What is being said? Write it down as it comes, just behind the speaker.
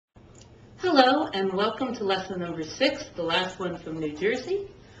Hello and welcome to lesson number 6, the last one from New Jersey.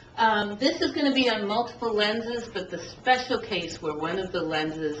 This is going to be on multiple lenses, but the special case where one of the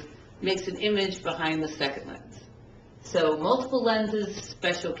lenses makes an image behind the second lens. So multiple lenses,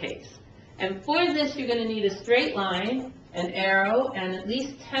 special case. And for this you're going to need a straight line, an arrow, and at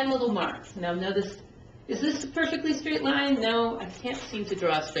least 10 little marks. Now notice, is this a perfectly straight line? No, I can't seem to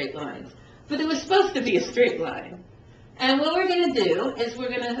draw straight lines. But it was supposed to be a straight line. And what we're going to do is we're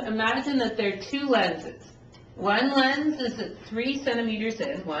going to imagine that there are two lenses. One lens is at 3 centimeters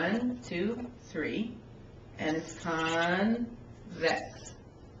in, 1, 2, 3, and it's convex.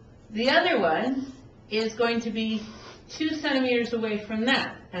 The other one is going to be 2 centimeters away from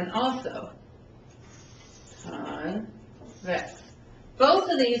that, and also convex.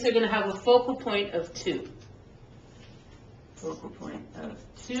 Both of these are going to have a focal point of 2. Focal point of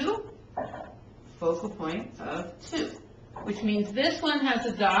 2. Focal point of 2. Which means this one has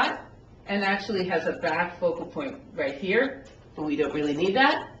a dot and actually has a back focal point right here, but we don't really need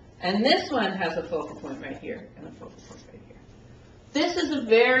that. And this one has a focal point right here and a focal point right here. This is a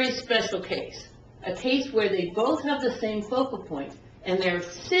very special case, a case where they both have the same focal point and they're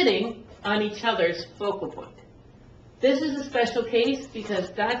sitting on each other's focal point. This is a special case because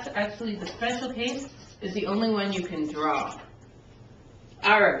that's actually the special case is the only one you can draw.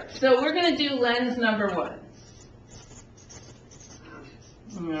 All right, so we're going to do lens number 1.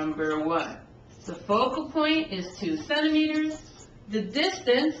 Number 1. The focal point is 2 centimeters. The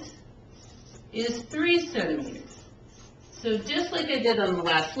distance is 3 centimeters. So just like I did on the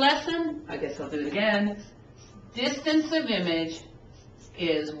last lesson, I guess I'll do it again. Distance of image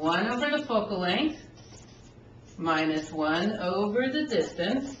is 1 over the focal length minus 1 over the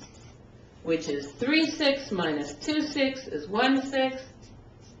distance, which is 3/6 minus 2/6 is 1/6.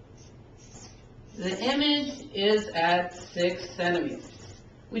 The image is at 6 centimeters.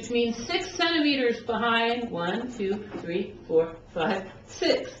 Which means 6 centimeters behind 1, 2, 3, 4, 5,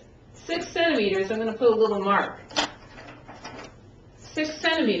 6. 6 centimeters, I'm going to put a little mark. 6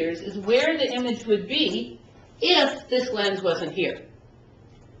 centimeters is where the image would be if this lens wasn't here.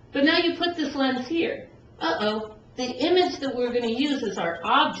 But now you put this lens here. Uh-oh, the image that we're going to use as our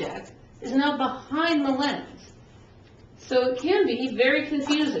object is now behind the lens. So it can be very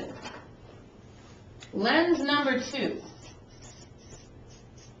confusing. Lens number 2.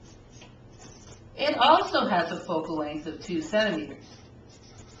 It also has a focal length of 2 centimeters,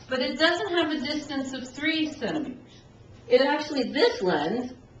 but it doesn't have a distance of 3 centimeters. It actually, this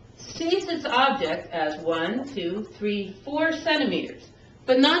lens sees its object as 1, 2, 3, 4 centimeters,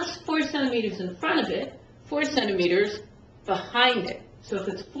 but not 4 centimeters in front of it, 4 centimeters behind it. So if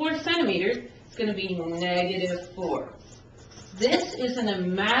it's 4 centimeters, it's going to be -4. This is an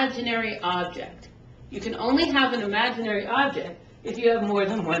imaginary object. You can only have an imaginary object if you have more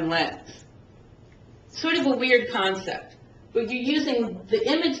than one lens. Sort of a weird concept, but you're using the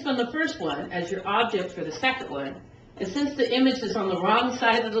image from the first one as your object for the second one, and since the image is on the wrong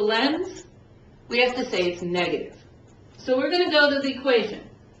side of the lens, we have to say it's negative. So we're going to go to the equation.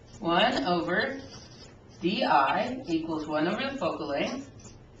 1 over di equals 1 over the focal length,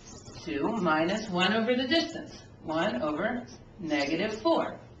 2 minus 1 over the distance, 1 over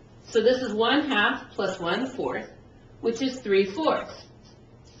 -4. So this is 1/2 plus 1/4, which is 3/4.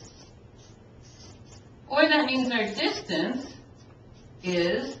 Or that means our distance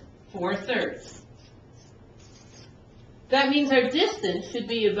is 4/3. That means our distance should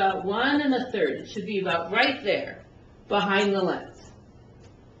be about 1 1/3. It should be about right there, behind the lens.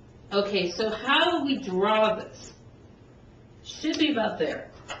 Okay, so how do we draw this? Should be about there.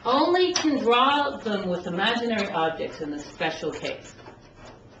 Only can draw them with imaginary objects in this special case,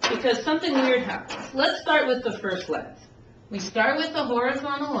 because something weird happens. Let's start with the first lens. We start with the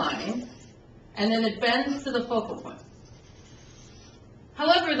horizontal line, and then it bends to the focal point.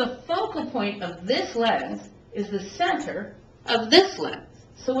 However, the focal point of this lens is the center of this lens.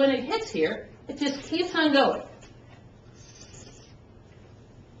 So when it hits here, it just keeps on going.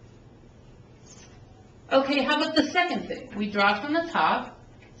 Okay, how about the second thing? We draw from the top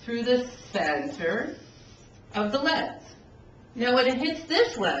through the center of the lens. Now when it hits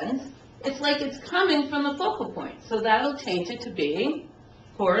this lens, it's like it's coming from the focal point. So that'll change it to being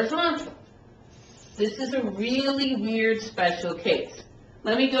horizontal. This is a really weird special case.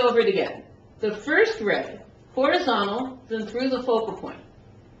 Let me go over it again. The first ray, horizontal, then through the focal point,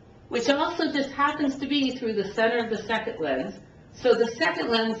 which also just happens to be through the center of the second lens, so the second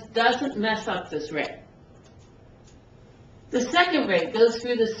lens doesn't mess up this ray. The second ray goes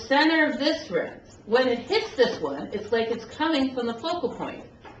through the center of this lens. When it hits this one, it's like it's coming from the focal point,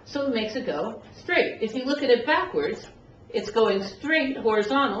 so it makes it go straight. If you look at it backwards, it's going straight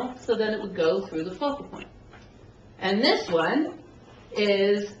horizontal, so then it would go through the focal point. And this one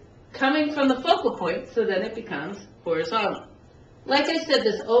is coming from the focal point, so then it becomes horizontal. Like I said,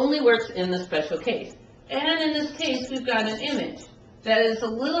 this only works in the special case. And in this case, we've got an image that is a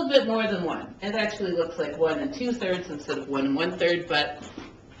little bit more than 1. It actually looks like 1 2/3 instead of 1 1/3, but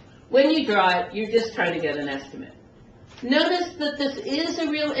when you draw it, you're just trying to get an estimate. Notice that this is a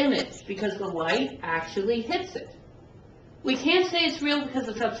real image because the light actually hits it. We can't say it's real because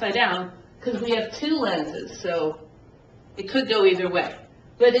it's upside down because we have 2 lenses, so it could go either way.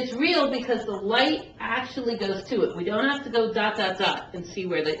 But it's real because the light actually goes to it. We don't have to go ... and see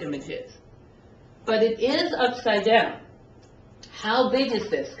where the image is. But it is upside down. How big is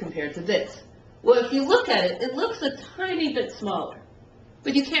this compared to this? Well, if you look at it, it looks a tiny bit smaller,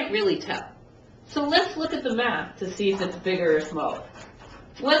 but you can't really tell. So let's look at the map to see if it's bigger or smaller.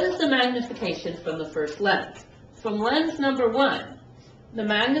 What is the magnification from the first lens? From lens number 1, the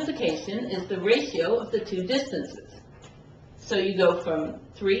magnification is the ratio of the 2 distances. So you go from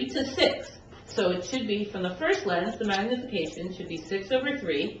 3 to 6. So it should be, from the first lens, the magnification should be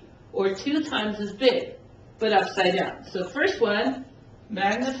 6/3, or 2 times as big, but upside down. So first one,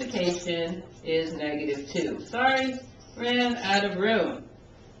 magnification is -2. Sorry, ran out of room.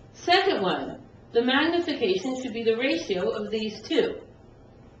 Second one, the magnification should be the ratio of these 2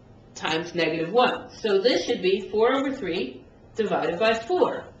 times -1. So this should be 4/3 divided by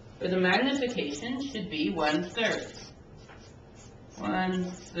 4, or the magnification should be 1/3.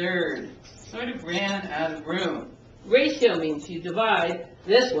 1/3. Sort of ran out of room. Ratio means you divide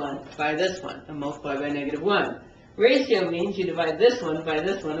this one by this one and multiply by -1. Ratio means you divide this one by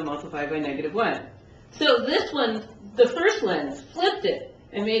this one and multiply by -1. So this one, the first lens, flipped it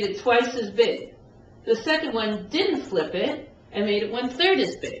and made it twice as big. The second one didn't flip it and made it 1/3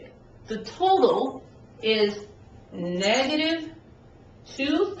 as big. The total is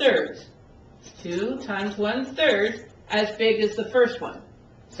 -2/3. 2 times 1/3 as big as the first one.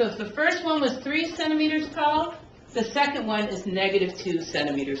 So if the first one was 3 centimeters tall, the second one is -2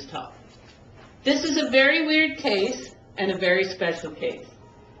 centimeters tall. This is a very weird case and a very special case.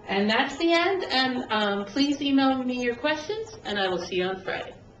 And that's the end, and please email me your questions, and I will see you on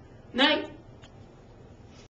Friday. Night.